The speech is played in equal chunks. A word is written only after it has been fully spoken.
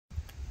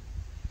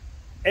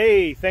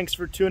Hey, thanks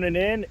for tuning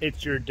in.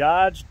 It's your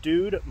Dodge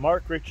dude,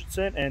 Mark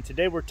Richardson, and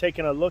today we're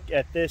taking a look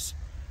at this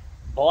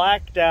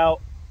blacked out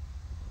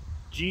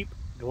Jeep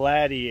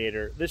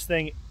Gladiator. This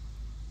thing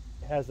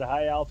has the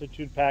high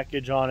altitude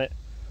package on it.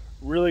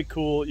 Really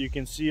cool. You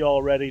can see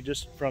already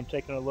just from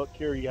taking a look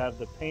here, you have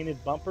the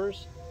painted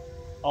bumpers,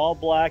 all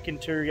black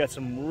interior. You got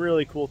some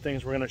really cool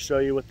things we're going to show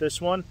you with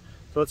this one.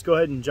 So let's go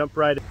ahead and jump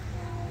right in.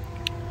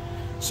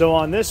 So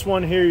on this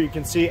one here, you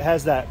can see it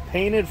has that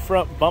painted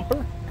front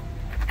bumper.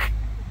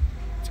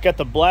 Got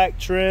the black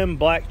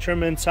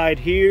trim inside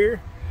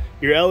here,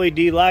 your LED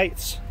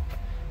lights,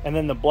 and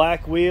then the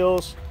black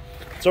wheels.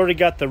 It's already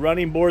got the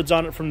running boards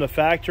on it from the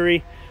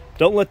factory.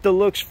 Don't let the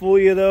looks fool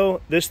you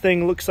though. This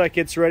thing looks like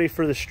it's ready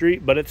for the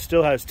street, but it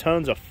still has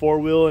tons of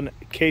four-wheeling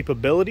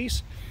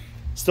capabilities.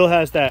 Still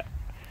has that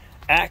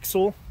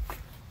axle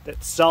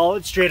that's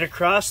solid straight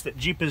across that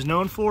Jeep is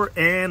known for.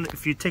 And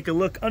if you take a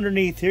look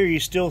underneath here, you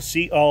still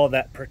see all of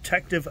that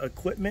protective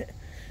equipment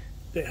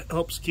that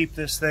helps keep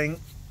this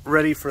thing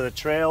ready for the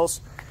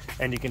trails.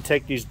 And you can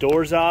take these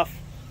doors off.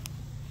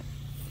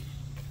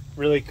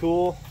 Really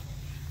cool.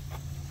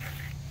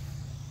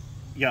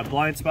 You got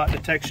blind spot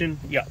detection.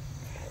 You got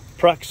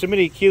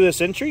proximity keyless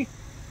entry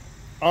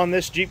on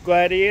this Jeep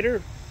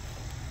Gladiator.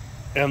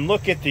 And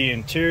look at the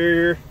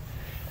interior.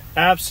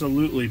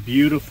 Absolutely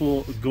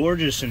beautiful,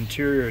 gorgeous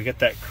interior. You got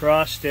that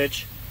cross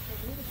stitch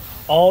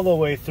all the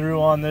way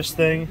through on this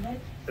thing.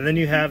 And then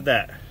you have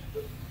that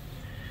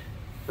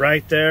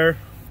right there,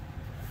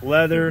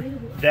 leather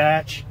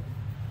dash.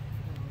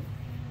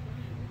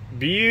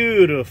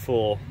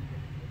 Beautiful,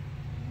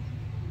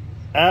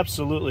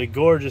 absolutely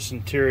gorgeous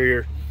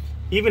interior.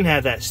 Even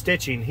had that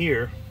stitching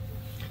here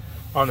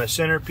on the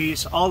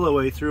centerpiece all the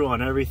way through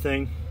on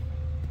everything.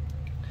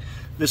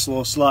 This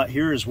little slot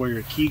here is where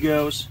your key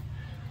goes.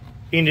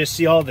 You can just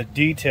see all the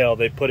detail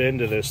they put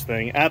into this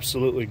thing.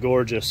 Absolutely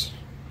gorgeous.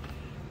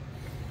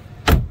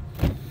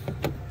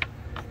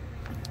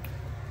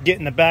 Get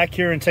in the back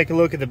here and take a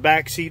look at the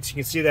back seats. You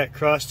can see that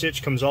cross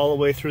stitch comes all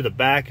the way through the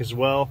back as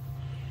well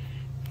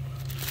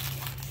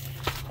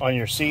on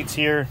your seats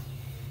here.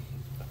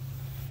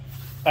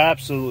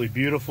 Absolutely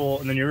beautiful.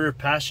 And then your rear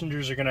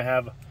passengers are going to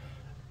have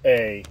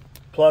a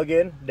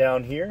plug-in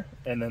down here,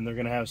 and then they're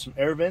going to have some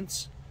air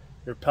vents.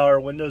 Your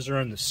power windows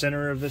are in the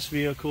center of this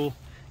vehicle.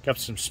 Got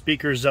some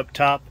speakers up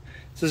top.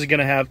 This is going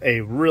to have a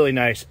really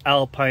nice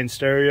Alpine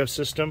stereo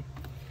system.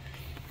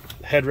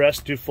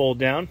 Headrests do fold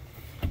down.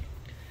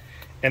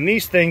 And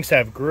these things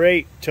have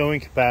great towing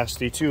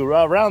capacity too,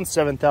 around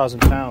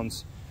 7,000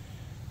 pounds,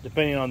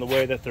 depending on the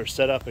way that they're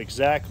set up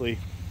exactly.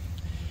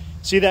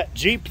 See that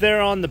Jeep there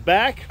on the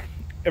back?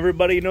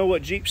 Everybody know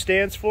what Jeep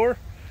stands for?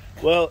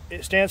 Well,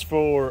 it stands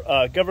for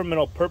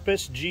governmental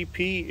purpose.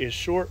 GP is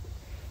short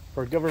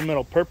for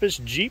governmental purpose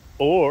Jeep,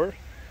 or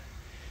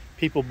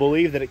people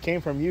believe that it came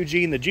from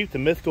Eugene the Jeep, the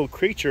mythical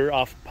creature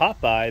off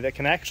Popeye that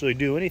can actually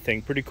do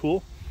anything. Pretty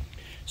cool.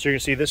 So you can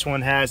see this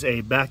one has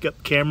a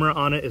backup camera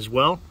on it as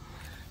well.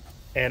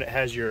 And it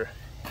has your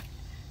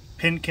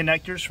pin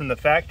connectors from the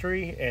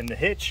factory and the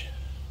hitch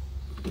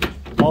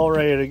all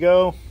ready to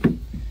go.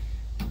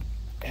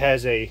 It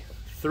has a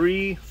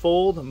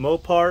 3-fold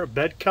Mopar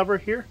bed cover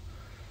here,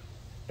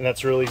 and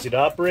that's real easy to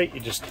operate.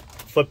 You just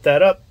flip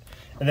that up,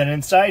 and then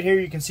inside here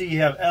you can see you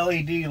have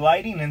LED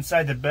lighting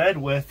inside the bed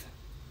with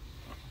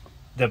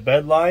the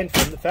bed line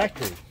from the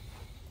factory.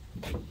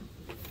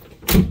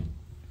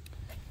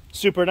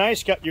 Super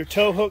nice. Got your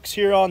tow hooks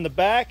here on the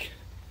back,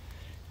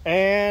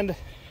 and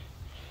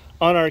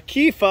on our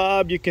key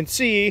fob, you can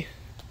see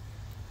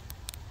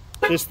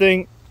this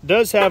thing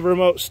does have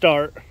remote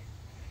start.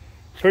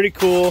 Pretty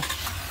cool.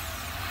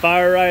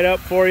 Fire right up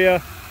for you.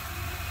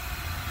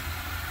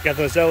 Got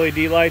those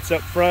LED lights up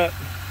front.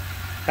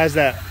 Has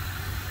that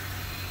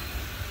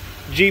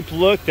Jeep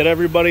look that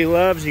everybody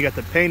loves. You got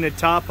the painted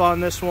top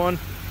on this one.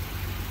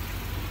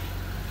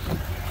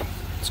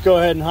 Let's go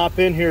ahead and hop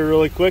in here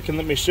really quick and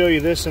let me show you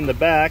this in the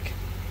back.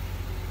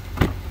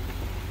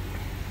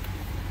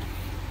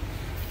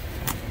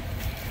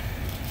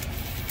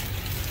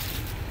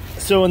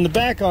 So in the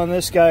back on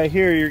this guy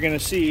here, you're going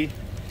to see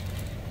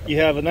you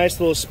have a nice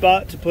little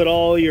spot to put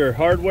all your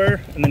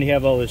hardware, and then you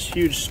have all this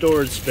huge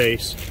storage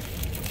space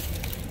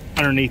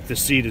underneath the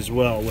seat as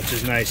well, which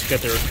is nice.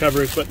 Got the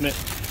recovery equipment.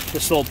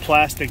 This little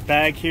plastic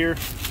bag here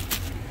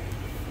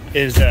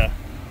is a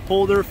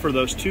holder for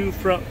those 2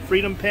 front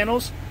freedom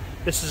panels.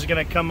 This is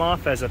going to come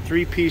off as a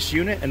 3-piece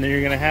unit, and then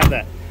you're going to have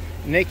that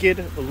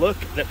naked look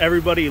that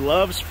everybody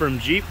loves from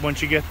Jeep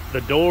once you get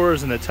the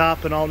doors and the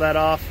top and all that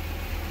off.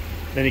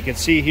 Then you can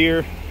see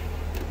here,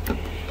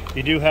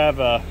 you do have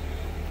a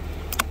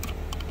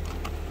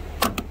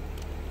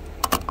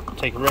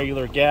take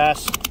regular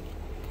gas.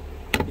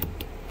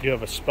 You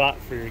have a spot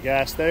for your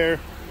gas there.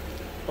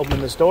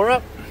 Open this door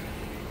up.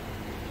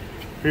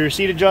 For your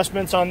seat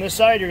adjustments on this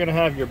side, you're going to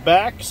have your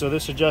back. So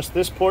this adjusts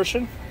this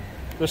portion.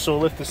 This will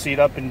lift the seat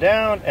up and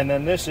down, and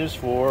then this is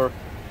for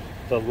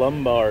the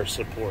lumbar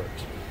support.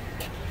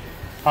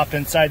 Hop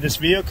inside this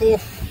vehicle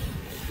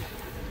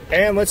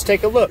and let's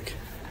take a look.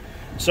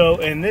 So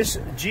in this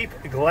Jeep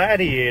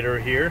Gladiator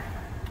here,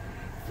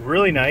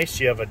 really nice.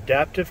 You have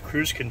adaptive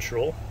cruise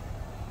control.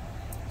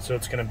 So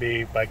it's going to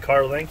be by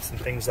car lengths and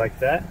things like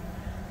that.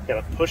 You got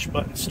a push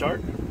button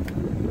start.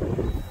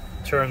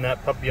 Turn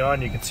that puppy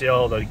on. You can see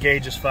all the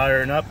gauges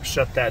firing up.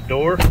 Shut that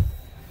door.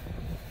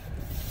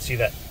 See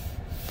that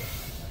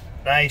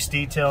nice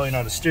detailing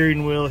on the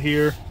steering wheel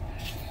here.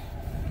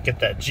 Get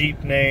that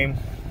Jeep name.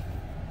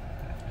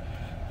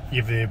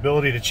 You have the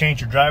ability to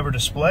change your driver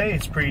display.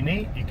 It's pretty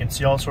neat. You can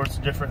see all sorts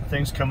of different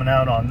things coming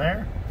out on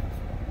there.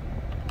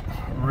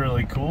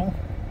 Really cool.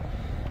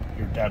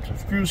 Your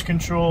adaptive cruise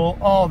control,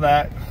 all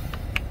that.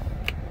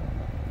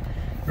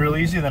 Real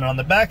easy. Then on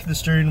the back of the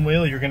steering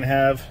wheel, you're going to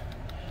have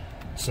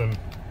some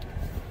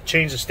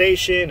change the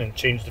station and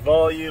change the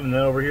volume. And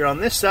then over here on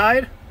this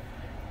side,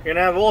 you're going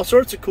to have all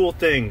sorts of cool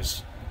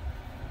things.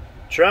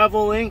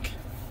 Travel link,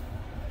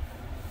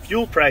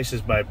 fuel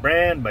prices by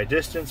brand, by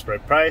distance, by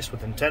price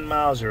within 10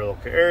 miles of your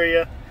local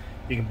area.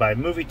 You can buy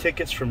movie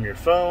tickets from your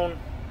phone.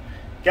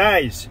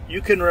 Guys,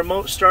 you can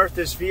remote start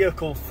this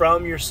vehicle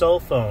from your cell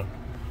phone.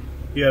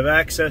 You have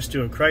access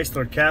to a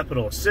Chrysler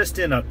Capital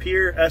Assistant up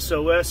here,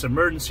 SOS,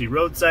 emergency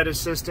roadside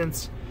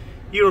assistance,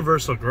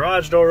 universal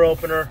garage door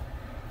opener.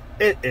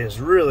 It is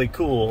really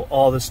cool,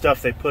 all the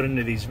stuff they put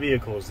into these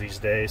vehicles these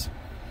days.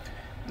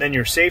 Then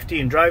your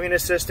safety and driving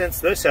assistance.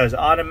 This has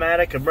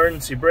automatic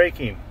emergency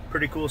braking.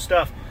 Pretty cool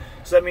stuff.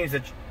 So that means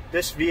that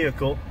this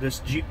vehicle, this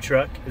Jeep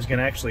truck, is going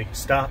to actually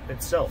stop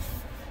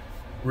itself.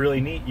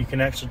 Really neat. You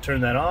can actually turn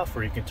that off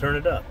or you can turn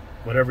it up.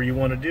 Whatever you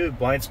want to do.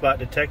 Blind spot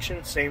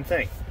detection, same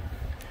thing.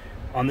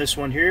 On this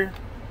one here,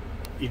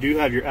 you do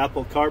have your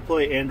Apple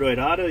CarPlay, Android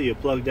Auto. You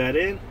plug that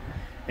in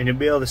and you'll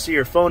be able to see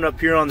your phone up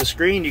here on the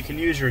screen. You can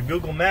use your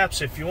Google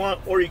Maps if you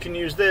want, or you can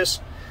use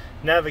this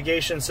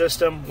navigation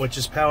system, which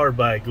is powered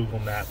by Google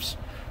Maps.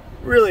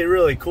 Really,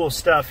 really cool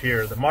stuff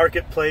here. The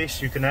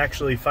marketplace, you can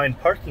actually find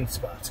parking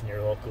spots in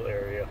your local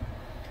area.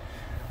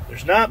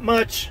 There's not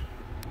much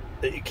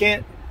that you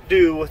can't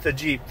do with a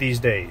Jeep these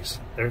days.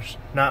 There's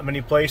not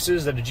many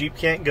places that a Jeep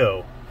can't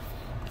go.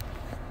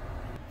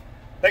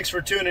 Thanks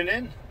for tuning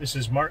in. This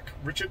is Mark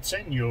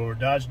Richardson, your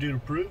Dodge Dude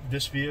Approved.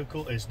 This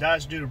vehicle is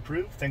Dodge Dude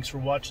Approved. Thanks for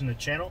watching the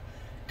channel.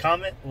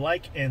 Comment,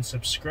 like, and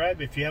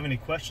subscribe if you have any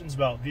questions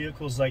about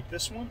vehicles like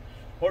this one,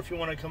 or if you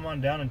want to come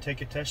on down and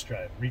take a test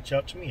drive. Reach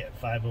out to me at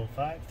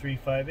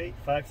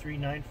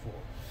 505-358-5394.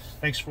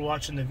 Thanks for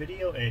watching the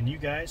video, and you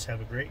guys have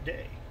a great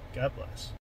day. God bless.